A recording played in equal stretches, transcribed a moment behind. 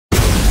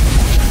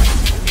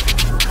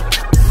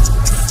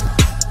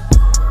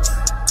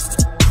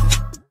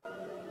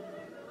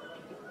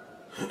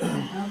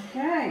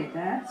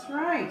That's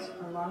right.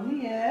 Along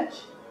the edge.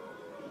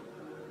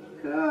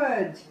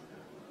 Good.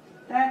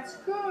 That's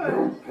good.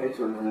 Don't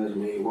patronize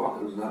me.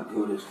 Walking's not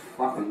good. It's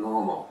fucking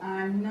normal.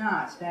 I'm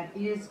not. That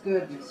is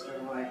good,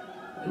 Mr. Roy.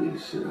 I need to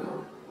sit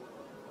down.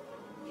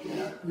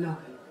 Yeah. Look,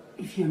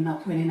 if you're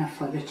not well enough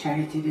for the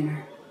charity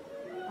dinner,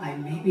 I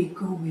maybe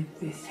go with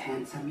this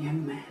handsome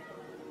young man.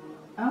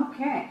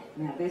 Okay,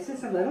 now this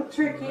is a little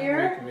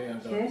trickier.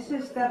 This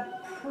is the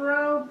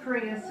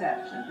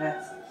proprioception.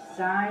 That's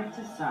side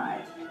to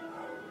side.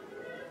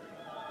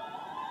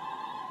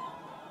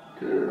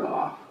 Get it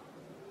off.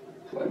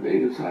 It's like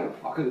being inside a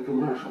fucking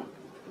commercial.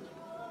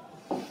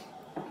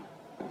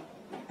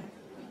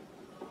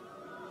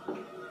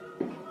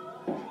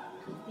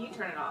 You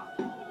turn it off.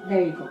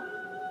 There you go.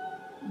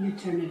 You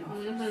turn it off.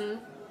 Mm-hmm.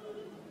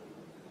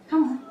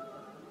 Come on.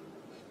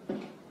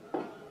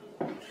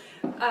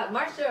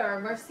 Marcia or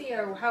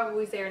Marcia, or however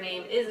we say her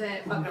name,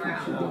 isn't fucking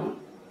around.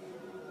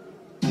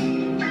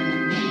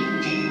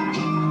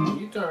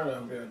 You turn it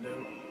up there,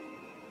 dude.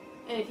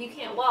 And if you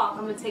can't walk,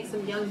 I'm gonna take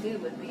some young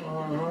dude with me.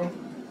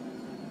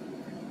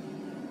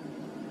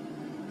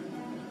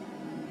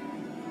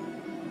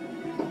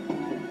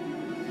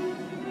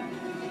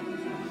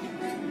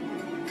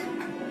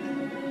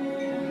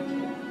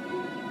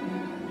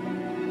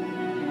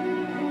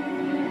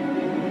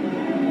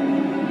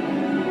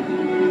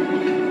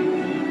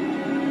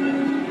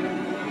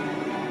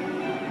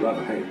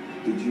 Hey,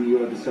 did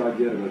you decide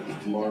yet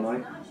about tomorrow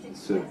night?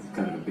 It's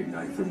kind of a big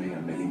night for me.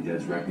 I'm making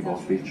Dad's racquetball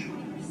speech.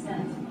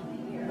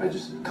 I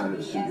just kind of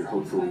assumed your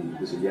hopefully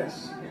was a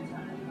yes.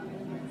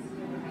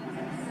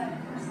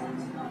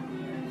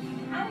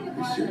 Are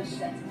you serious?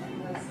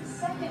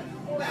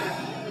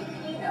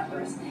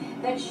 Numbers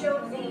that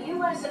showed the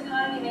U.S.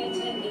 economy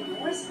maintained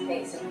a brisk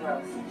pace of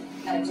growth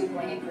at a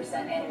 2.8%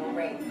 annual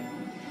rate.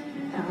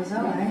 That was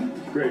all right.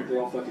 Great,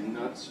 they're all fucking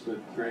nuts, but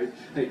great.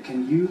 Hey,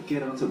 can you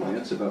get onto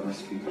Lance about my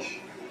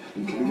speech?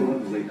 And can we get one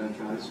of the late night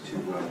guys to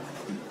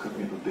cook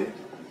me up a bit?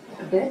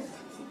 A bit?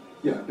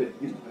 Yeah, a bit.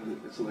 You know,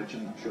 a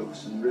selection of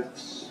jokes and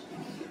riffs.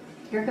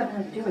 You're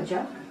gonna do a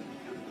joke?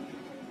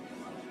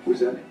 What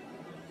does that mean?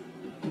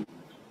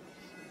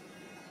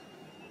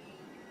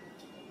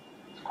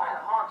 It's quite a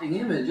haunting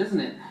image, isn't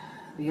it?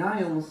 The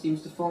eye almost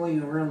seems to follow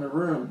you around the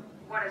room.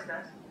 What is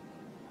that?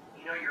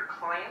 You know your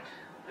client,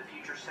 the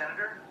future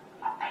senator?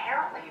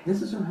 Apparently.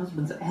 This is her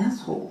husband's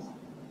asshole.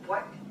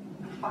 What?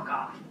 Fuck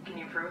off. Can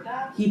you prove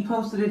that? He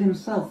posted it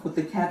himself with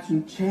the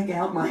caption, "Check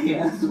out my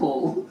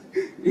asshole."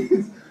 It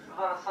was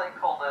on a site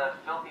called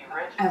Filthy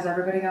Rich. Has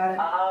everybody got it?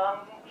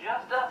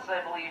 Just us,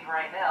 I believe,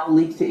 right now.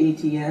 Leaked to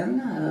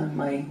ATN.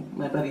 My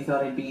buddy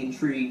thought I'd be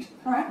intrigued.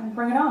 All right,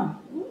 bring it on.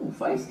 Ooh,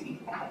 feisty.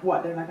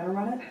 What, they're not gonna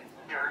run it?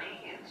 It's dirty,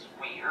 it's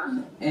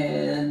weird.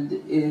 And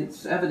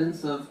it's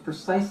evidence of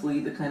precisely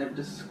the kind of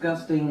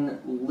disgusting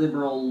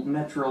liberal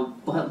metro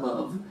butt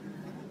love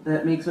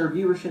that makes our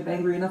viewership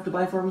angry enough to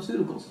buy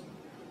pharmaceuticals.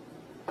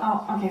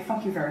 Oh, okay,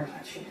 fuck you very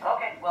much.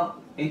 Okay,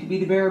 well. Hate to be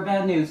the bearer of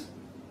bad news.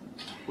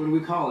 What do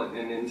we call it?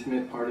 An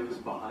intimate part of his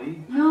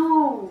body?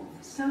 No,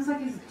 sounds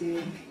like his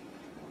dick.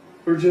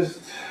 Or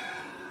just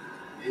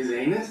his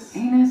anus?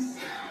 Anus?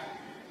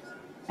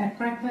 At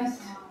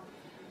breakfast?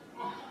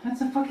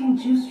 That's a fucking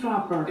juice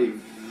dropper. A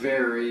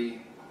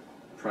very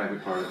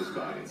private part of his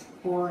body.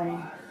 Boy,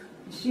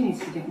 she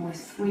needs to get more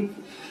sleep.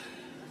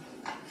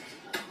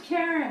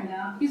 Karen,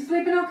 you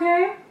sleeping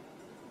okay?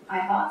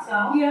 I thought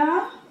so.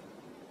 Yeah?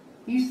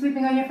 You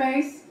sleeping on your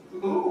face?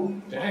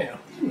 Ooh. Damn.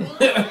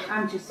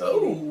 I'm just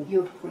kidding.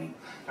 You look great.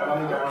 How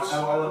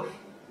I look?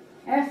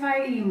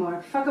 FIE,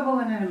 Mark.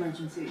 Fuckable in an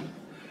emergency.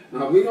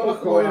 No, we don't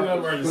Fuck call away in it an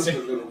emergency.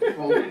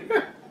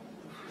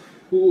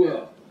 Who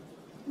will?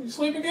 You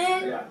sleeping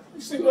good? Yeah.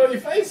 You sleeping on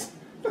your face?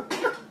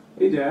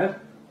 Hey, Dad.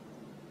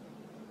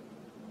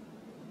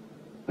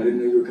 I didn't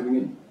know you were coming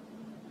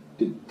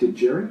in. Did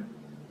Jerry?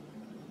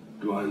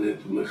 Do I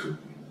need permission?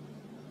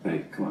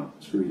 Hey, come on.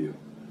 Screw you.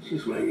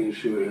 Just making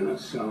sure you're not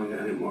selling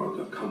any more of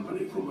the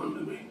company from under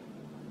me.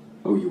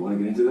 Oh, you want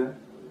to get into that?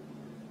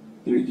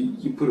 You know,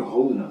 you put a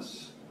hole in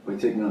us by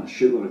taking on a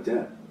shitload of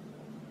debt.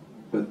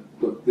 But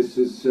look, this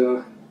is,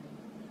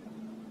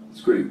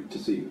 it's great to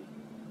see you.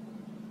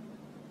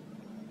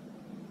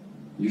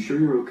 You sure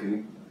you're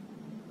okay?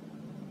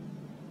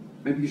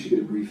 Maybe you should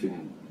get a briefing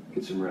and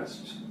get some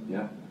rest,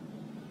 yeah?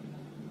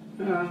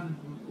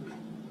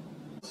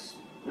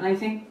 I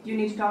think you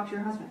need to talk to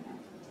your husband.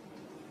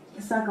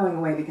 It's not going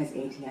away because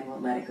ATN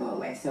won't let it go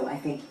away, so I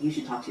think you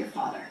should talk to your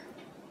father.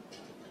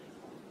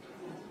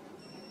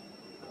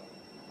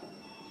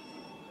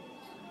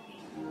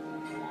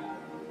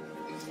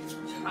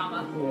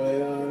 Trauma.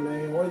 Well, I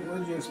mean, what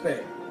did you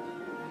expect?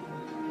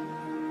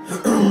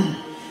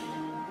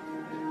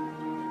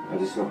 I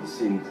just hope the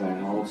seating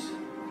plan holds.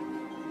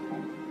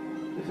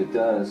 If it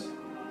does,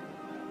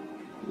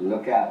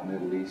 look out,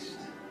 Middle East,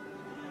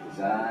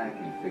 because I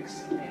can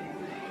fix anything.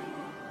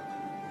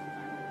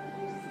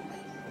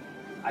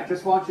 I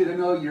just want you to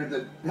know you're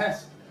the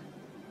best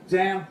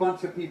damn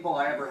bunch of people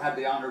I ever had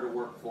the honor to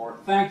work for.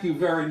 Thank you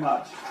very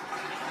much.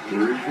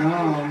 Here it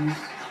comes.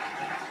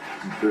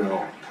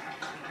 Bill.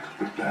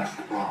 The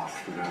best boss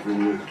that ever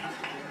lived.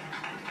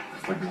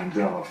 It's like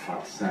Mandela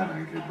fought Santa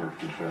and gave birth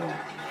to Bill.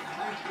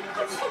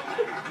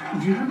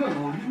 Did you hear about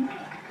Morgan?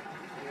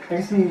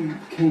 Actually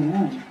came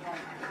in.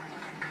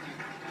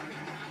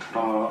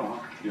 Yeah,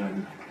 I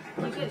knew.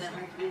 You didn't know.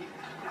 You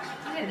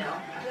didn't know.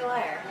 You're a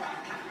liar.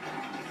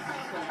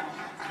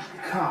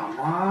 Come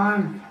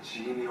on,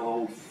 you genial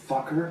old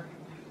fucker.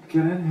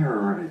 Get in here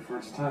already, for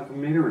it's time for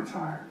me to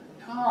retire.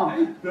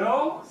 Hey,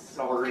 Bill.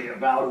 Sorry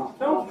about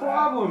No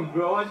problem,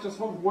 Bill. I just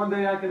hope one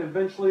day I can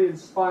eventually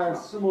inspire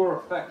similar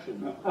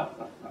affection.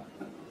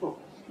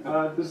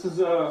 This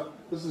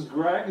is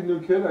Greg, a new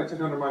kid I took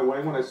under my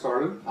wing when I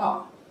started.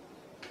 Oh,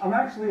 I'm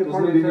actually a Doesn't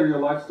part of need to the hear your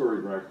life story,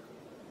 Greg.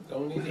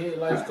 Don't need to hear your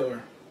life story.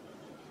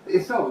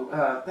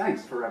 So,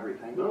 thanks for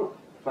everything. No.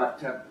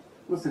 But,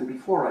 listen,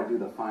 before I do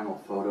the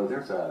final photo,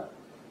 there's a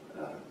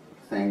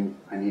thing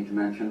I need to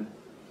mention.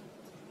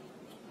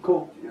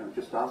 Cool. You know,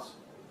 just us.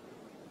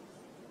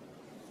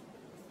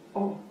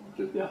 Oh,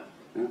 Just, yeah.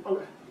 yeah.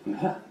 Okay.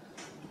 Yeah.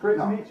 Great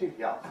No, to meet you.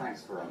 Yeah,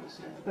 thanks for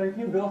understanding. Thank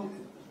you, Bill.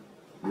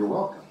 You're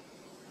welcome.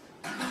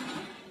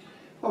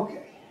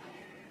 Okay.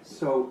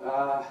 So,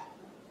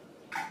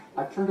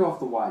 I've turned off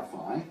the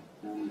Wi-Fi,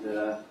 and,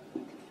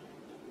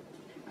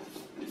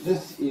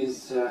 this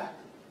is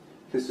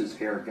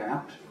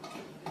air-gapped.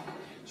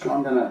 So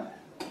I'm gonna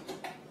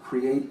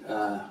create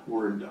a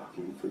Word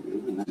document for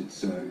you, and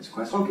It's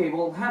question. Okay,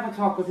 well, have a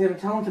talk with him.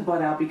 Tell him to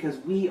butt out because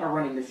we are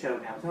running the show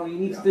now. Tell him he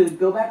needs to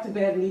go back to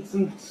bed and eat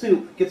some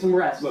soup, get some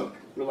rest. Look,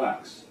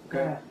 relax,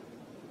 okay?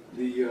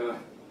 Yeah.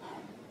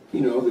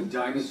 The, the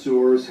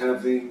dinosaurs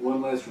having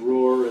one last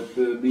roar at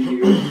the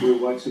meteor before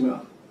it wipes them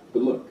out.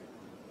 But look,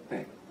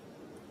 hey,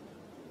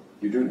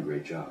 you're doing a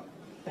great job.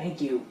 Thank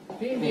you.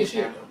 He didn't get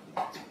shit,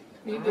 though.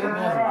 He did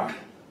nothing.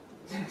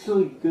 It's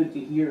actually good to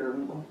hear.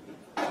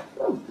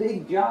 What a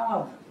big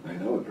job. I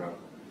know it, bro.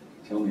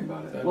 Tell me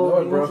about it. Well,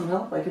 if you bro. want some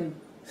help, I can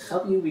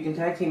help you. We can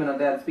tag team it on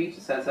Dad's speech.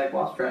 It's that Sack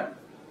Wasp Trap.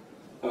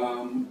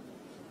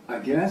 I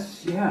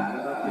guess,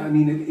 yeah. I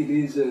mean, it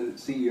is a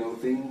CEO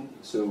thing,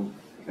 so,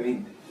 I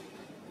mean,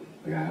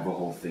 like, I have a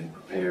whole thing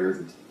prepared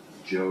with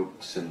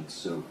jokes, and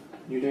so.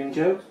 You're doing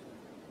jokes?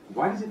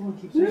 Why does everyone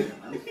keep saying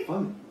that? It's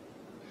funny.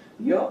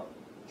 Yup.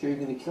 Sure you're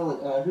gonna kill it.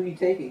 Who are you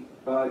taking?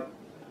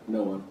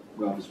 No one.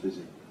 Rob is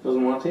busy.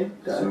 Doesn't want to?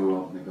 Got it.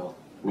 So, maybe I'll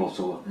roll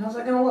solo. How's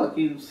that gonna look?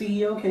 You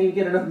CEO, can you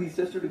get an ugly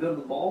sister to go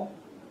to the ball?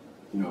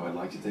 You know, I'd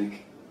like to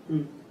take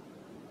Hmm.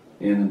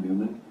 Anna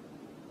Newman,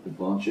 the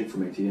blonde chick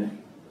from ATA.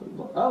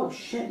 Oh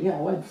shit, yeah,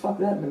 well, I'd fuck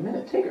that in a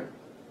minute. Take her.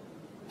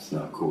 It's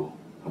not cool.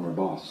 I'm her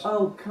boss.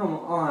 Oh, come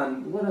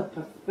on. What a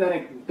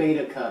pathetic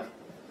beta cuck.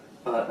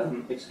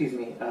 Excuse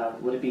me,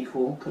 would it be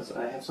cool? Because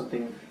I have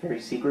something very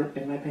secret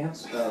in my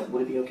pants.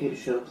 Would it be okay to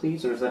show,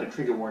 please? Or is that a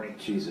trigger warning?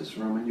 Jesus,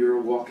 Roman, you're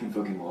a walking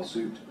fucking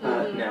lawsuit.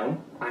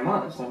 No. I'm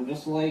honest. I'm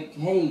just like,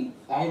 hey,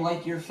 I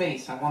like your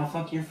face. I want to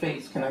fuck your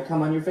face. Can I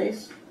come on your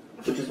face?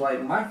 Which is why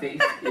my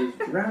face is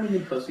drowning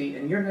in pussy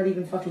and you're not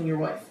even fucking your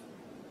wife.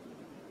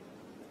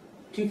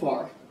 Too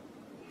far.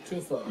 Too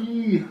far.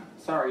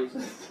 Sorry.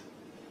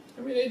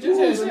 I mean, they just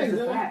had Ooh, sex, those are didn't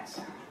they? facts.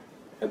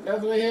 After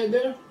they had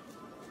dinner?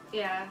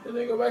 Yeah. Did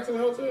they go back to the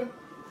hotel?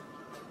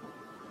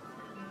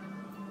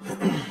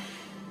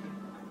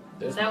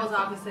 That was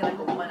obviously like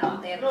a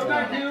one-off. They had No, to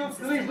thank go you. back.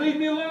 Please leave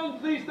me alone.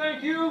 Please,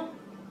 thank you.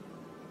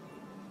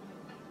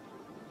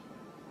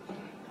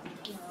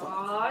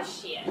 Aw,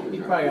 shit. He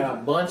probably got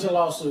a bunch of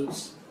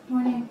lawsuits.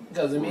 Morning.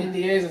 Because them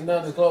NDAs and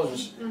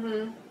non-disclosures.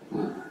 Mm-hmm.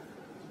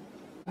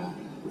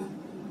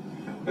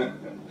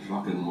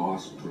 Fucking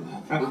Wasp.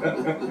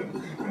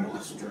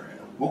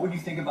 What would you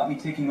think about me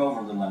taking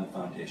over the Lemon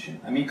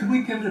Foundation? I mean, could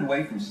we pivot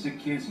away from sick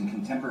kids and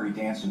contemporary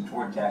dance and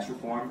toward tax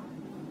reform?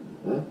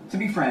 To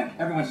be frank,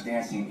 everyone's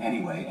dancing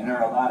anyway, and there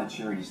are a lot of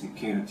charities that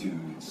cater to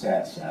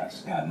sad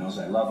sacks. God knows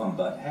I love them,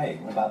 but hey,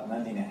 what about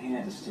lending a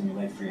hand to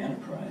stimulate free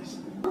enterprise?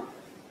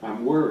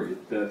 I'm worried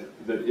that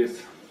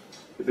if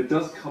it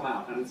does come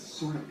out, and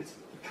it's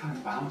kind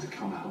of bound to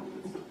come out,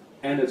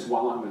 and it's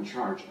while I'm in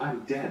charge,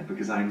 I'm dead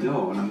because I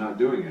know and I'm not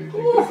doing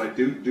anything. But if I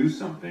do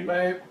something,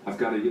 I've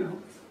got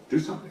to, do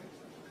something.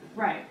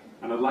 Right.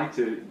 And I'd like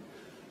to,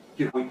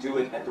 We do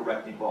it at the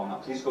Rec Depot. Now,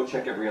 please go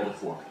check every other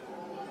floor.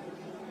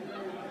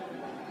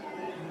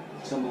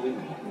 It's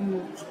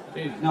unbelievable.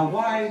 Now,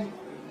 why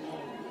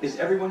is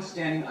everyone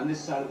standing on this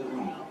side of the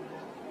room?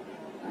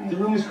 The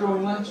room is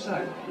growing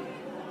lopsided.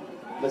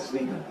 Let's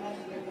lead them.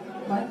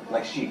 What?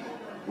 Like sheep.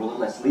 Well,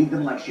 let's lead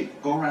them like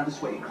sheep. Go around this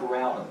way and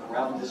corral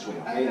them this way,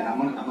 okay? And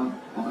I'm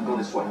gonna go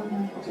this way.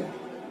 Okay.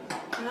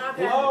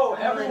 Hello,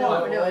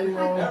 everyone.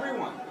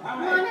 Everyone.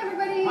 Come on,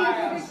 everybody.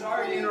 Hi, I'm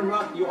sorry to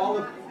interrupt. You all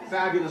look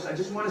fabulous. I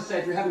just want to say,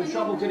 if you're having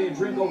trouble getting a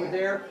drink over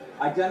there,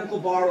 identical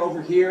bar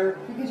over here.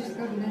 We could just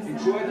go to this.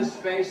 Enjoy the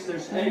space.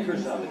 There's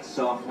acres of it,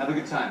 so have a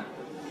good time.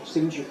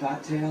 Signature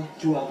cocktail,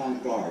 too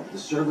avant-garde. The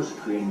servers are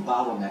creating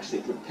bottlenecks. They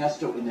put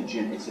pesto in the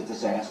gin. It's a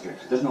disaster.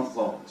 There's no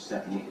flow,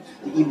 Stephanie.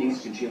 The evening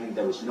is congealing.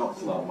 There was no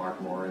flow.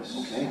 Mark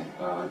Morris. Okay.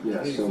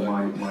 So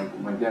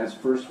my dad's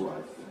first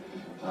wife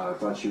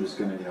thought she was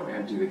going to,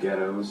 empty the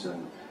ghettos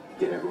and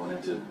get everyone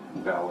into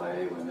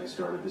ballet when they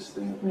started this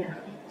thing. Yeah.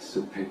 It's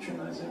so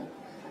patronizing.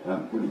 What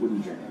are you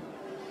drinking?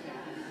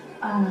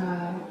 A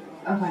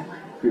white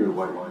wine. Beer or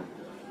white wine.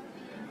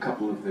 A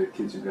couple of the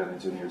kids who got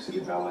into New York City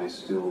Ballet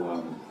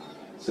still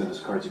send us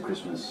cards at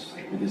Christmas.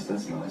 I guess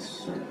that's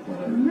nice.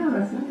 No,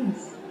 that's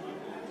nice.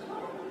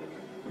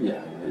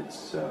 Yeah,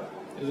 it's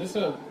Is this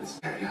a...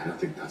 Yeah, I don't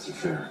think that's a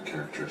fair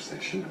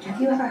characterization.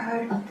 Have you ever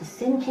heard of the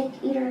sin cake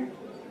eater?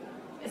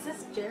 Is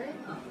this Jared?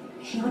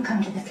 He would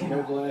come to the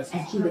funeral,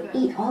 and he would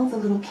eat all the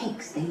little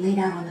cakes they laid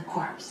out on the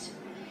corpse.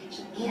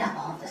 He ate up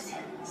all the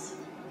sins.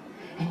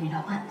 And you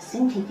know what? The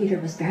sin cake eater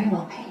was very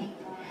well paid.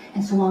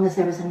 And so long as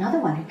there was another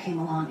one who came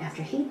along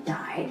after he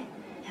died,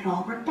 it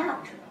all worked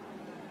out.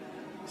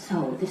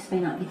 So this may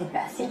not be the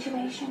best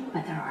situation,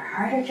 but there are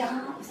harder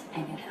jobs,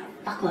 and you get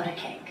a fuckload of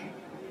cake.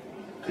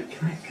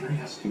 Can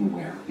I ask you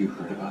where you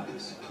heard about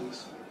this,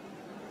 please?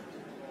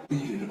 You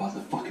did about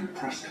the fucking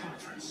press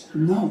conference.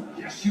 No.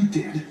 Yes, you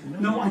did.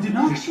 No, I did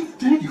not. Yes, you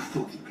did, you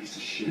filthy piece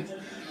of shit.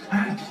 I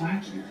had a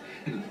plaque here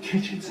in the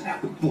kitchens and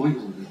had the boil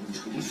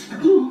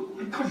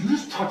in God, you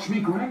just touched me,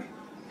 Greg.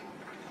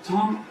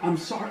 Tom, I'm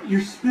sorry.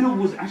 Your spittle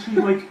was actually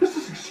like... This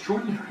is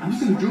extraordinary. What are you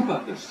going to do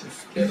about this?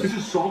 This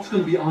assault's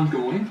going to be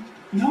ongoing?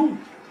 No.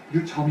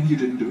 You're telling me you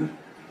didn't do it?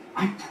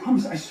 I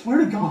promise. I swear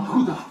to God. Well,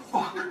 who the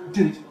fuck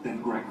did it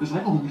then, Greg? Because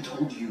I only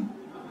told you.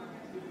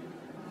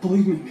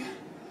 Believe me, man.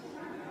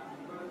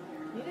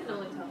 You didn't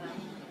only tell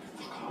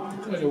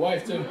them. Told your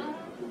wife too.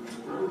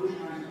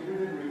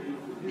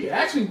 You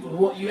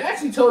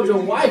actually told your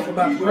wife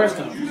about the press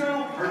conference.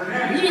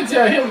 You didn't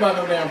tell him about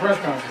no damn press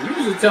conference. You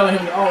was just telling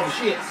him all the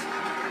shits.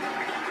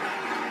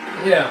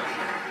 Yeah.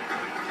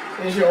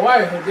 It's your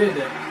wife who did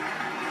that.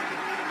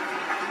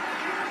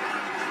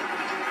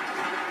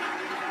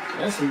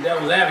 That's some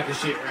devil's advocate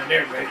shit right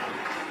there, baby.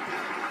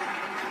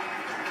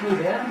 Hey,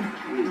 Dad.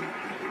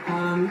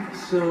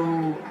 So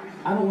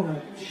I don't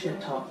want to shit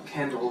talk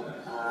Kendall.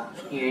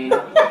 He ain't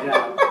up to the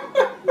job.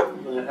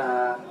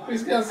 But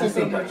He's got I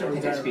think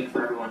something I speak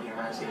for everyone here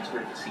when I say it's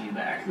great to see you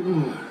back.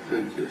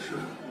 Thank you, sir.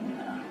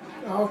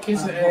 Oh,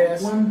 kiss the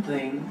ass. One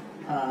thing,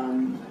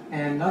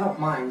 and I don't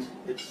mind.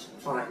 It's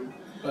fine.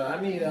 But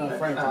I need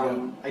Frank to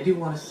go. I do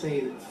want to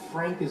say that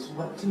Frank is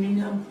what to me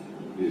now?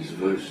 He's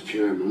vice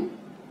chairman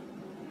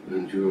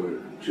and your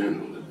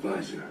general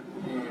advisor.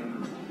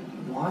 And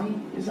why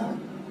is that?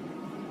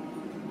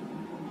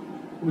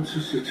 What's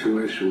the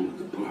situation with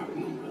the park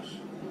numbers?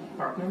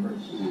 Park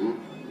numbers?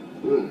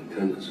 Well,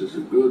 attendances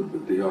are good,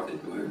 but the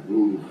occupied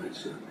room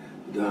nights are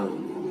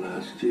down from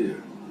last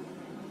year.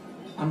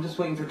 I'm just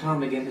waiting for Tom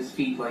to get his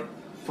feet, like,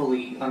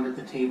 fully under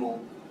the table.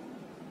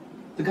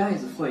 The guy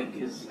is a flake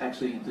is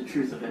actually the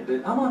truth of it,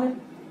 but I'm on it.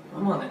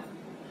 I'm on it.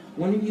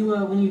 When are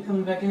you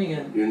coming back in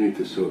again? You need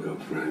to soak up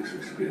Frank's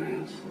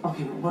experience.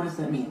 Okay, but what does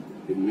that mean?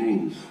 It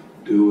means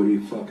do what he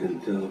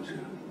fucking tells you.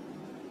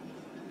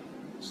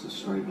 So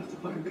sorry about the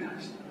butter,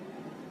 guys.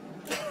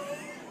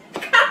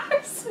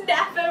 I'm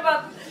snapping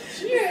about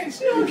She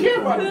don't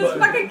care about the this butter.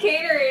 fucking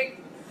catering.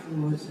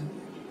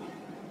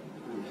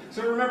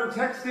 So remember,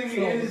 texting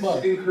is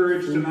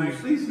encouraged tonight.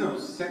 Please no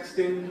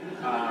sexting,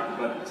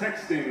 but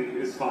texting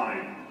is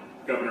fine,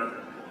 Governor.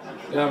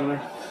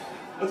 Governor.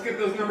 Let's get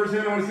those numbers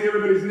in. I want to see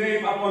everybody's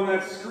name up on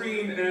that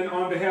screen. And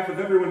on behalf of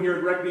everyone here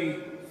at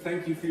RECME,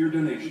 thank you for your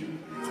donation.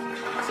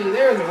 See,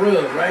 there's a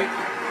rule, right?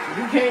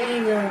 You can't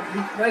even,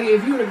 like,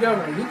 if you're the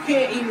governor, you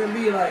can't even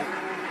be like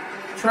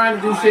trying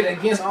to do shit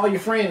against all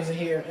your friends in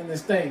here in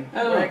this thing,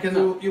 right? Because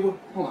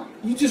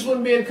you just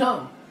wouldn't be able to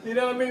come. You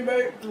know what I mean,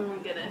 babe? Oh my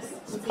goodness.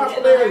 It's a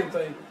popularity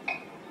thing.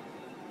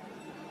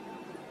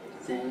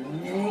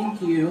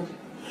 Thank you.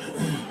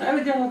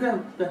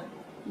 Go.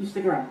 You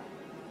stick around.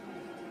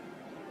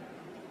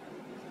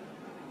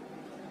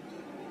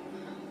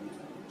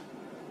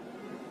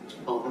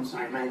 Oh, I'm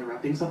sorry, am I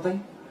interrupting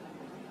something?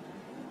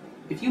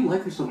 If you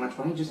like her so much,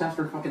 why don't you just ask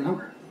for her fucking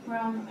number?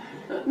 Well,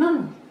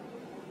 No.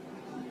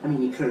 I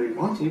mean, you could if you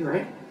want to,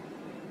 right?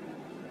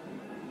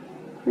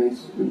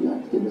 Grace, would you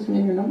like to give this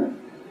man your number?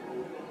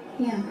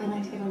 yeah, I'd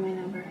like to give him my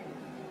number.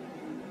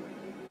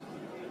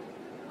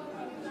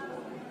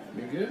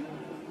 You good?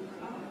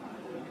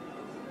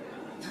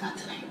 Not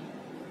tonight.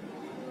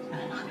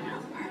 I'm gonna knock it out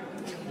of the park.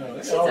 No,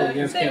 they all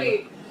against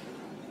Kendall.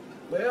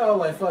 They all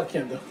like fuck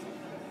Kendall.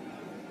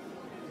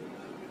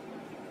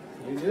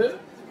 You good?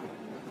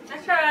 I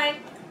tried.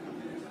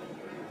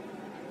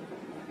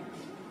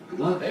 Good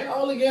luck. They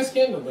all against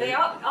Kendall, baby. They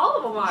all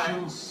of them are.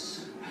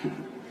 Chance.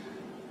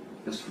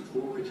 Best foot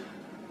forward. You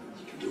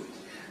can do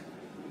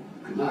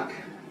it. Good luck.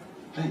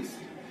 Thanks.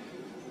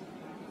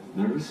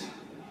 Nervous?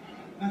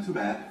 Not too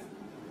bad.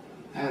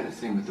 I had a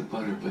thing with the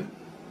butter, but it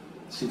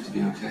seems to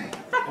be okay.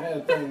 I had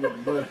a thing with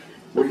the butter.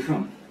 Where are you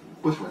from?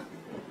 Bushwick.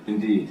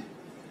 Indeed.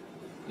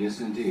 Yes,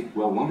 indeed.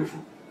 Well,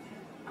 wonderful.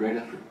 Great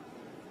effort.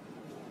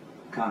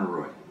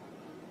 Conroy.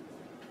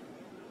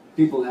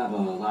 People have a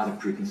lot of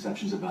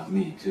preconceptions about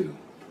me, too.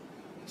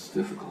 It's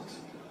difficult.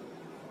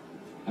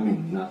 I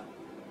mean, not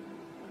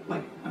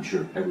like I'm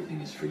sure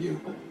everything is for you,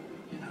 but,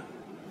 you know.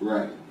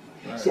 Right.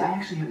 Right. See, I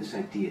actually have this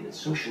idea that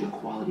social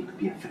equality could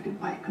be affected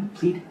by a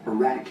complete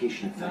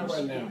eradication of Not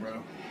things. right now,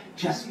 bro.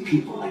 Just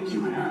people like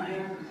you and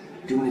I,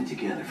 doing it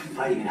together,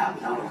 fighting it out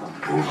without all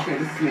the bullshit.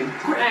 This is me.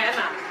 Great. Alright, I'm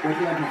out. What do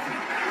you like, my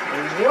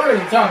friend? What are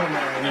you talking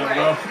about right now,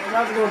 bro? I'm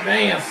about to go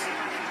dance.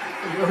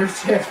 You're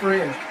his best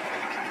friend.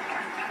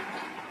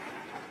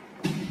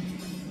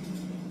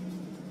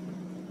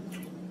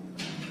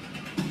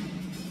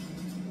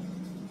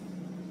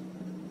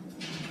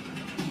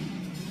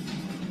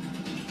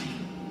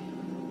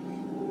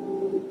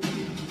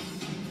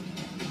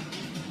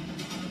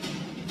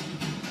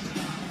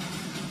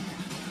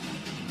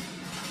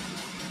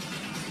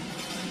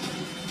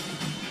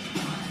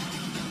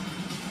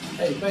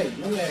 Hey, babe,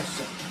 let me ask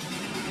you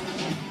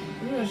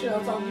something. You know shit I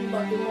was talking to you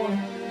about this morning?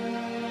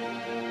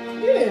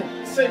 You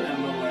didn't say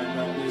nothing nowhere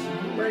about this. You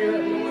bring it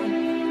up nowhere.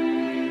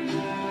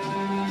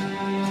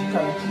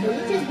 Okay, but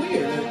it's just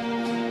weird.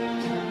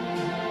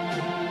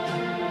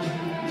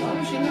 Why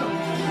would she know?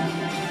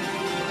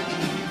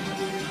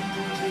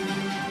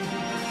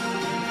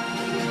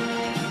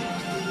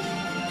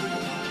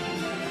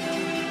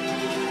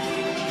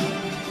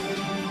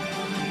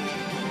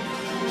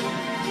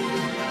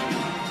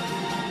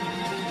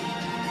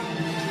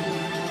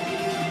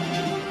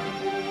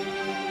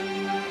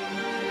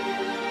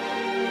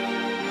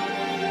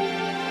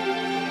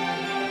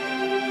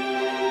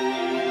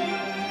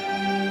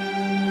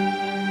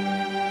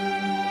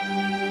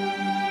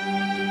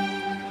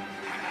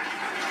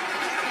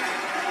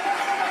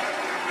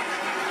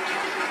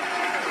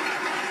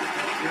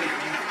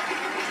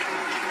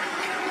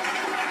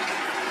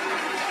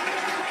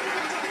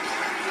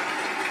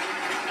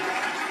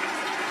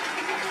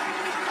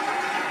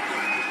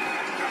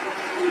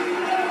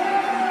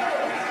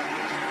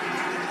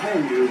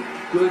 Hey, you.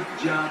 Good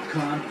job,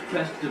 Con.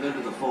 Best event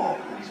of the fall.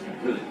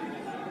 Really.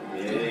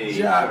 Hey,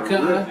 Good job,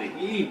 Con. terrific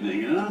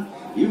evening, huh?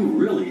 You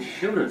really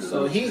showed it.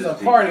 So he's a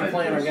party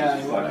planner guy.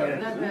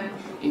 Whatever.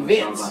 It's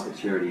Events. not about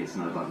the charity. It's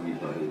not about me,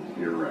 buddy.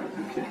 You're right.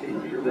 Okay,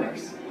 you're right.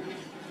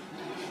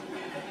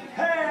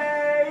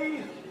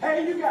 Hey!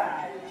 Hey, you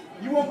guys!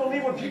 You won't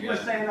believe what people are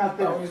saying out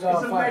there. Oh, It's he's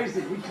all fired.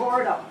 amazing. We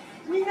tore it up.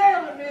 We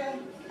nailed it, man.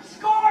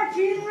 Score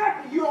team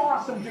record. You're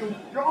awesome, dude.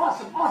 You're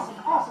awesome, awesome,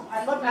 awesome.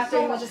 I love you After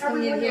so he much. was just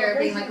coming in Everyone here you're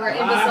being like, we're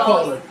amazing.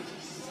 imbeciles.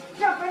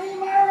 Stephanie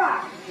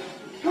Myra!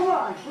 Come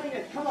on, bring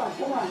it. Come on,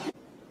 come on.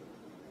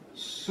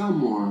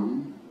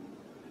 Someone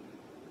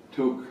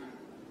took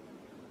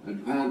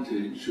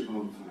advantage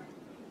of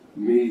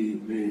me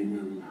being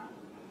in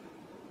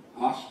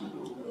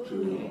hospital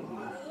to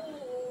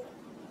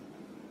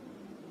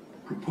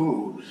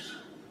propose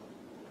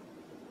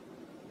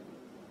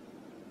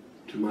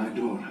to my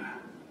daughter.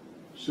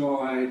 So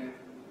I'd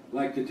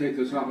like to take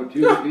this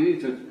opportunity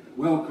to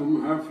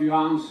welcome her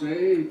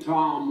fiance,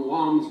 Tom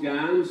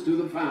Wamsgans, to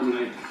the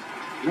family.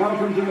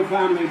 Welcome to the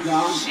family,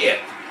 Tom. Shit.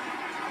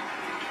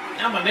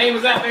 Now my name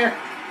is out there.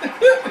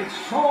 It's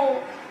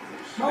so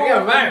I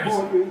got a virus.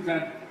 important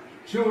that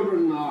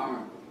children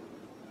are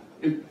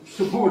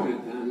supported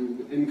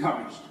and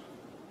encouraged.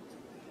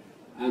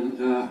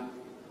 And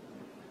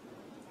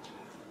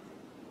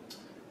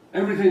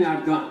everything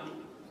I've done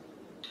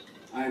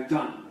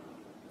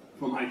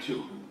for my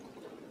children.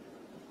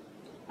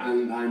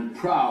 And I'm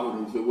proud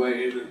of the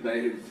way that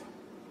they've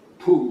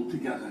pulled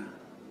together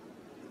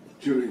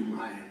during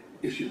my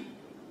issue.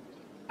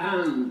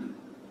 And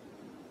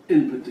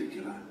in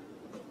particular,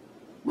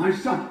 my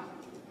son,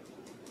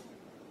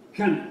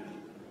 Ken.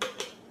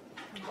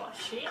 Oh,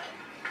 shit.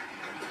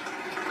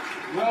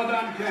 Well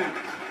done, Ken.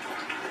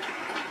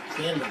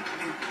 Ken.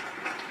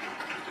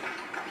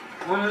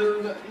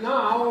 And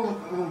now,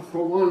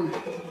 for one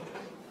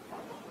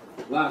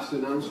last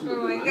announcement.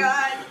 Oh my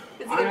tonight,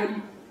 god.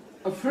 I'm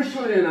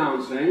officially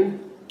announcing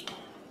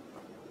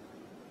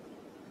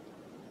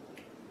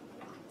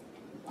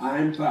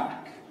I'm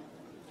back.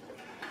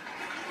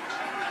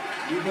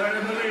 You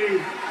better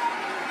believe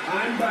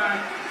I'm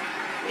back.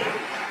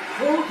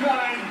 Full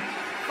time.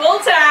 Full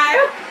time.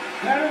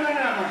 Better than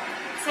ever.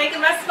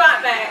 Taking my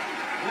spot back.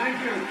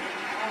 Thank you.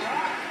 All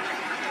right.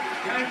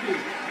 Thank you.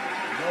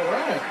 All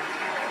right.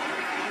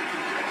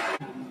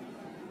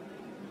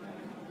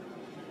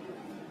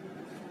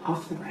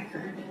 Off the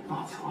record,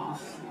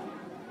 off.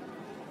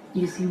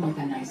 You seem like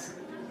a nice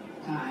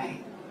guy.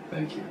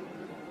 Thank you.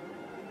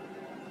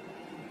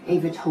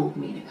 Ava told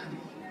me to come.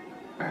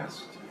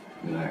 Asked.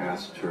 I mean, I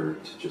asked her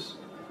to just,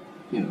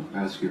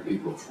 ask your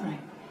people. It's fine.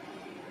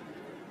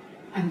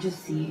 I'm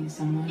just seeing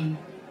someone,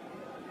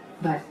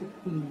 but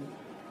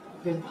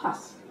you're the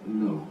boss.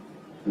 No.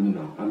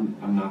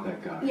 I'm not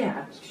that guy.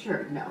 Yeah,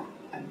 sure, no.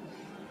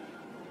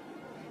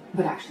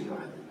 But actually, you're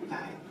the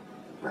guy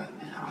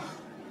right now.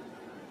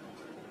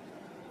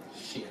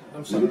 Shit, I'm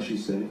What sorry. did she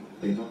say,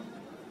 Ava?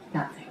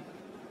 Nothing.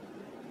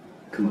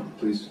 Come on,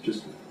 please,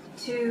 just...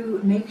 To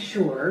make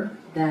sure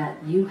that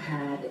you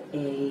had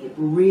a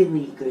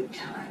really good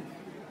time.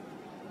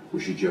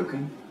 Was she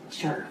joking?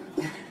 Sure.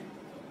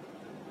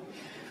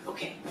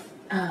 Okay.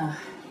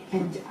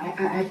 And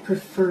I'd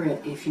prefer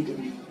it if you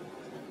didn't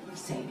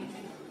say anything.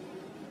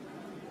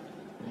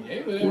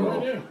 Yeah, but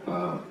right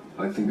now.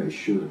 I think I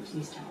should have.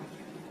 Please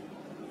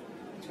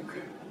don't.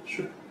 Okay,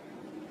 sure.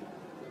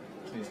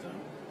 Please don't.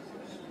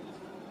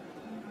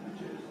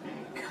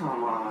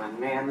 Come on,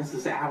 man. This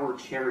is our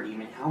charity. I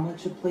mean, how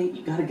much a plate?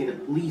 You gotta get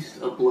at least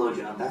a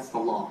blowjob. That's the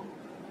law.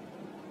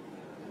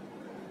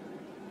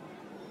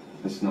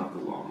 That's not the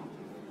law.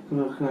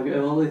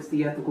 Well, it's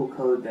the ethical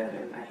code that,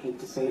 and I hate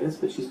to say this,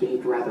 but she's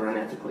behaved rather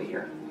unethically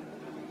here.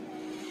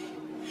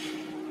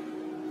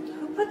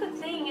 Who put the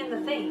thing in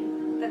the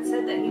thing that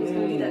said that he was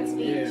going to do that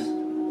speech? Yeah.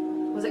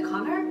 Was it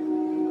Connor?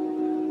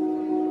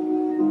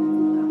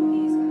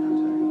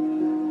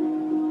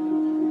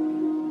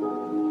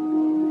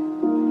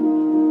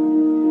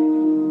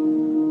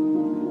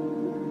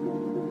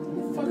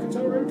 Fucking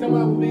told her to come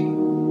out with me.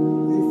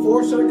 You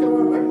forced her to come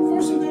out. I didn't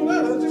force her to do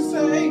that. I just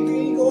said, hey,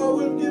 can you go out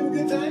with him, give him a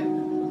good time?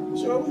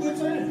 Show him a good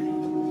time.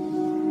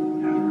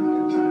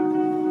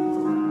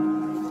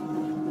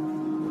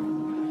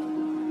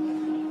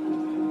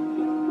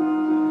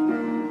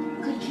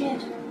 Good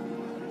kid.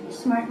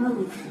 Smart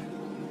move.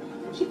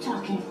 Keep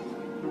talking.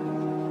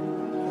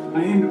 I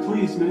aim to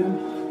please, man.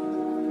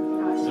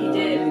 Gosh, he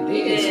did. He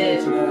did.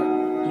 Did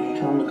you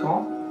tell him to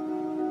call?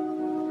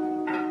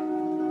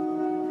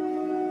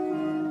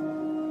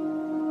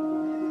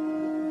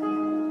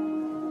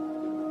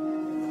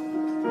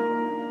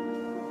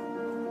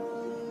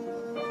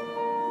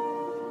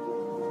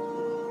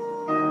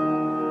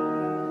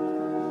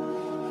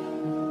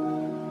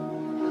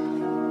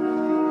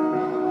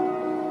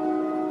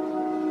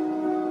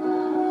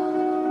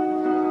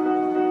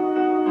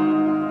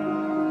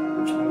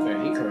 Okay,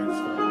 he crazy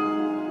stuff.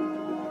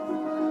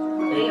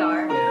 They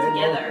are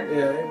together.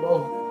 Yeah, they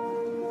both.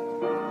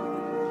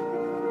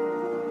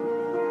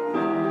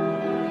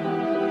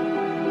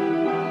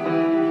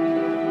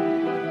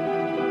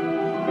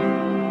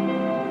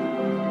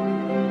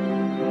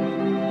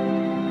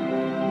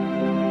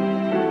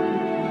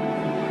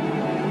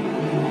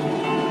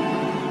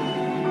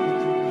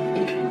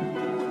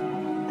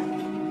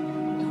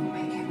 Don't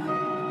wake him up.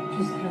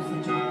 Just get off the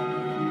job.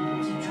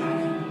 Keep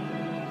trying.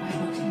 I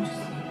want him to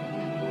sleep.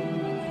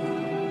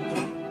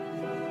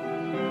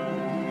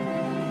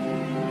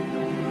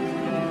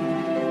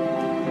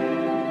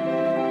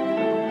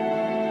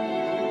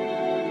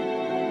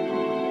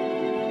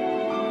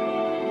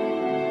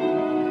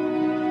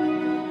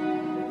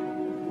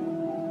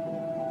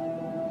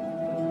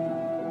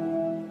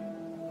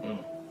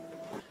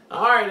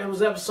 Alright, it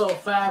was episode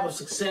 5 of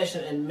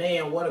Succession, and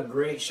man, what a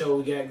great show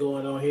we got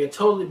going on here.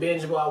 Totally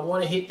bingeable. I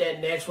want to hit that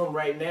next one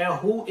right now.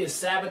 Who is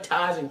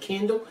sabotaging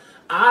Kendall?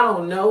 I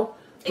don't know.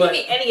 It could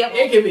be any of them.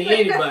 It could be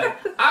anybody.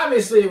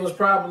 Obviously, it was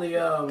probably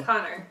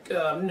Connor.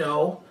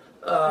 No.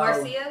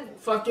 Marcia?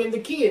 Fucking the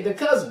kid, the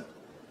cousin.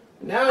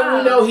 Now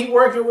we know he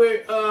working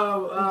with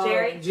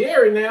Jerry.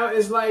 Jerry now.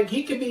 It's like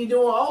he could be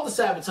doing all the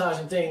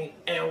sabotaging thing.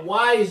 And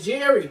why is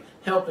Jerry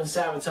helping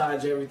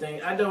sabotage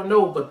everything? I don't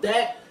know. But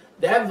that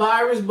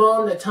virus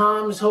bomb that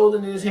Tom is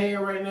holding in his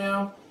hand right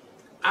now,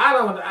 I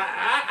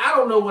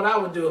don't know what I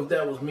would do if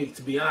that was me,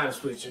 to be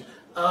honest with you.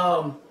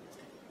 And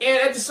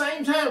at the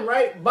same time,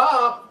 right,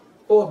 Bob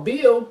or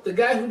Bill, the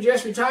guy who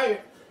just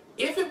retired,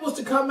 if it was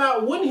to come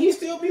out, wouldn't he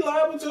still be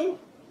liable to?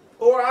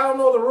 Or I don't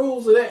know the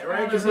rules of that,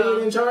 right? Because he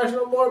ain't in charge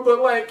no more.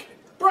 But like,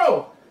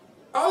 bro,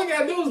 all you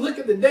gotta do is look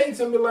at the dates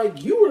and be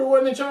like, you were the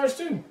one in charge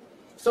too.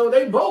 So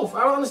they both.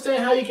 I don't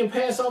understand how you can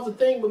pass off the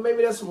thing, but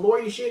maybe that's some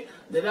lawyer shit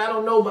that I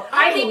don't know. But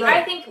I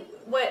think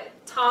what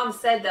Tom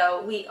said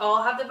though, we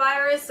all have the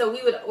virus, so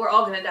we're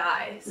all gonna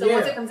die. So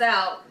once it comes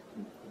out,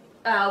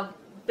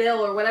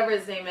 Bill or whatever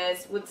his name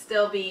is would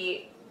still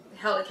be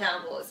held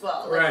accountable as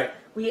well. Like,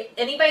 right.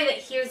 Anybody that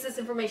hears this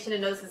information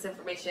and knows this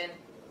information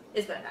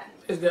is gonna die.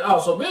 It's good. Oh,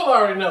 so Bill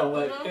already know.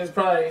 Like it's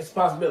a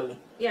possibility.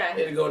 Yeah.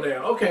 It'll go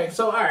down. Okay,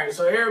 so all right,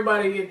 so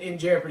everybody in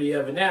jeopardy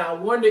of it. Now I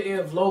wonder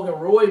if Logan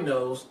Roy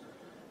knows.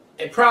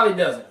 It probably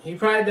doesn't. He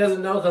probably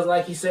doesn't know because,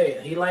 like he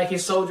said, he like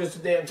his soldiers to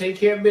damn take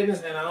care of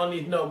business, and I don't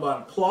need to know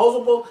about it.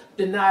 Plausible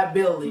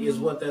deniability is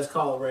what that's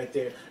called right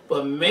there.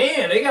 But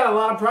man, they got a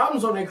lot of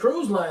problems on their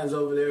cruise lines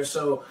over there.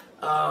 So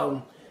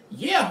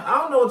yeah, I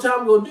don't know what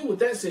Tom gonna do with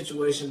that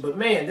situation. But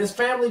man, this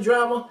family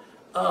drama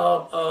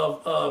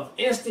of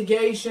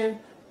instigation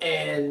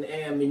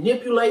and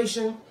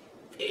manipulation,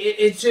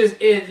 this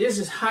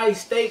is high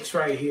stakes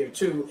right here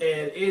too,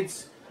 and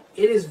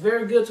it is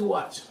very good to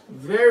watch.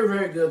 Very,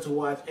 very good to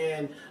watch.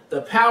 And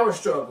the power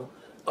struggle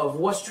of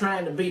what's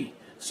trying to be.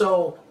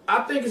 So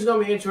I think it's going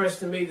to be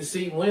interesting to me to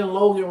see when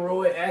Logan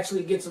Roy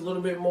actually gets a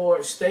little bit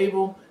more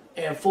stable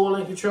and full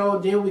in control.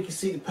 Then we can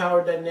see the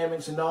power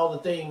dynamics and all the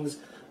things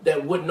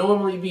that would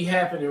normally be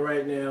happening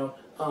right now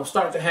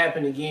start to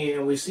happen again.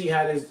 And we see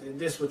how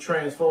this would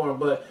transform.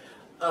 But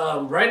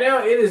right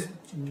now,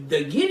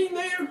 the getting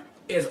there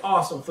is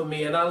awesome for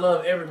me, and I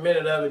love every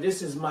minute of it.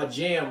 This is my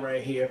jam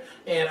right here,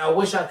 and I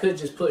wish I could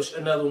just push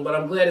another one, but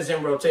I'm glad it's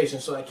in rotation,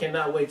 so I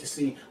cannot wait to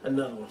see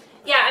another one.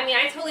 Yeah, I mean,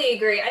 I totally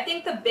agree. I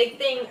think the big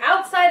thing,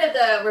 outside of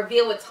the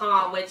reveal with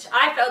Tom, which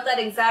I felt that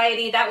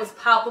anxiety, that was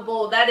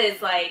palpable, that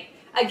is like,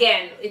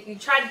 again, if you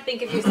try to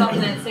think of yourself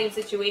in that same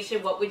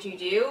situation, what would you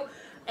do?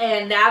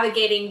 and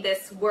navigating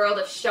this world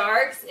of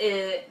sharks,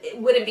 it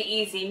wouldn't be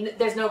easy.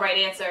 There's no right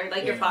answer.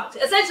 Like, you're fucked.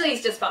 Essentially,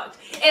 he's just fucked.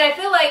 And I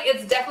feel like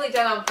it's definitely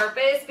done on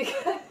purpose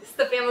because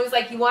the family was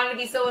like, you wanted to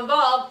be so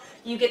involved,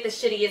 you get the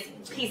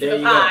shittiest piece of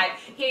the pie.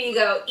 Here you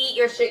go. Eat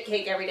your shit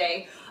cake every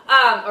day.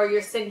 Or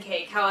your sin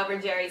cake, however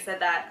Jerry said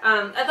that.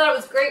 I thought it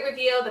was a great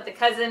reveal that the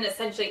cousin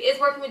essentially is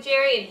working with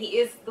Jerry, and he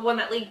is the one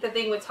that linked the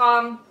thing with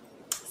Tom.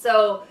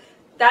 So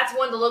that's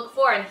one to look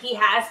for, and he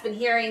has been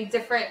hearing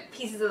different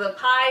pieces of the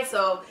pie,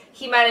 so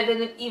he might have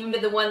even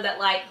been the one that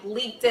like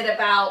leaked it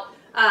about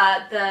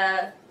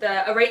the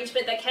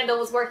arrangement that Kendall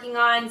was working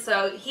on.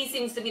 So he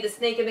seems to be the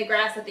snake in the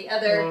grass that the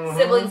other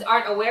siblings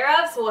aren't aware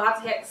of, so we'll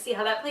have to see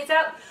how that plays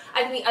out.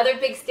 I think the other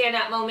big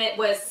standout moment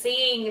was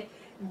seeing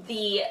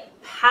the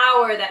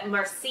power that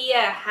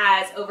Marcia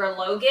has over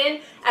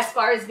Logan as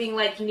far as being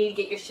like, you need to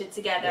get your shit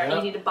together,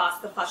 you need to boss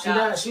the fuck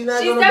up. She's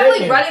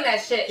definitely running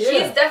that shit.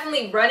 She's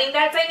definitely running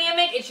that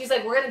dynamic, and she's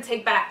like, we're gonna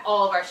take back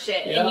all of our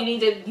shit, and you need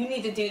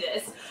to do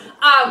this.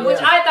 Which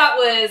I thought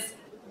was,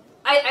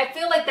 I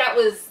feel like that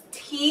was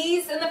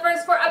teased in the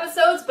first 4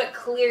 episodes, but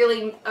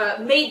clearly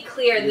made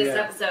clear in this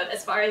episode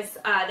as far as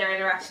their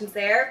interactions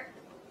there.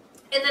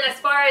 And then as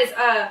far as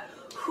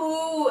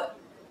who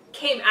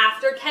came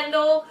after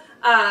Kendall,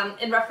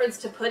 in reference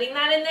to putting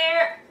that in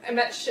there, I'm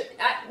not sure.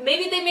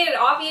 Maybe they made it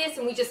obvious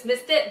and we just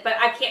missed it, but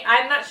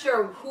I'm not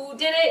sure who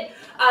did it.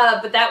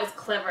 But that was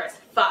clever as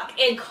fuck.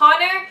 And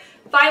Connor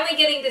finally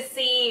getting to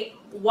see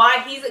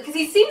why because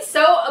he seems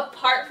so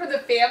apart from the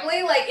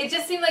family. Like, it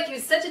just seemed like he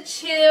was such a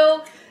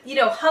chill,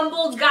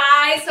 humble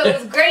guy. So it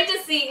was great to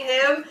see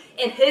him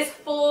in his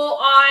full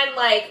on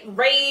like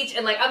rage,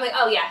 and like, I'm like,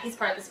 oh yeah, he's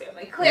part of this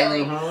family,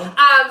 clearly.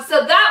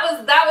 So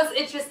that was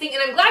interesting,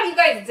 and I'm glad you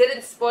guys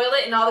didn't spoil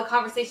it in all the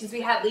conversations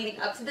we had leading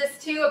up to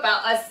this too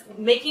about us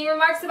making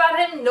remarks about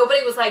him.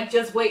 Nobody was like,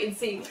 just wait and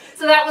see.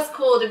 So that was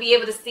cool to be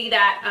able to see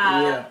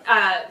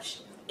that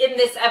in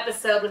this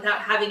episode without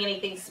having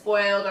anything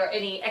spoiled or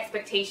any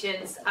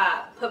expectations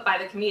put by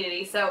the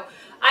community. So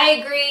I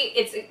agree,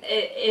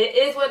 it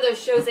is one of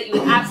those shows that you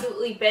would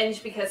absolutely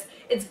binge because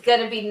it's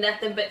gonna be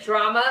nothing but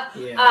drama.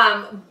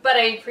 But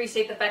I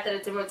appreciate the fact that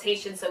it's in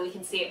rotation so we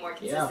can see it more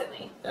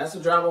consistently. That's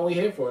the drama we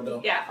here for,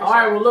 though. Yeah, All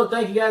right, well, look,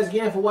 thank you guys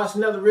again for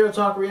watching another Real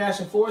Talk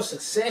reaction for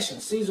Succession,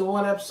 Season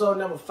 1, Episode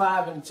number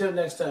 5, and until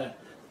next time,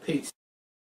 peace.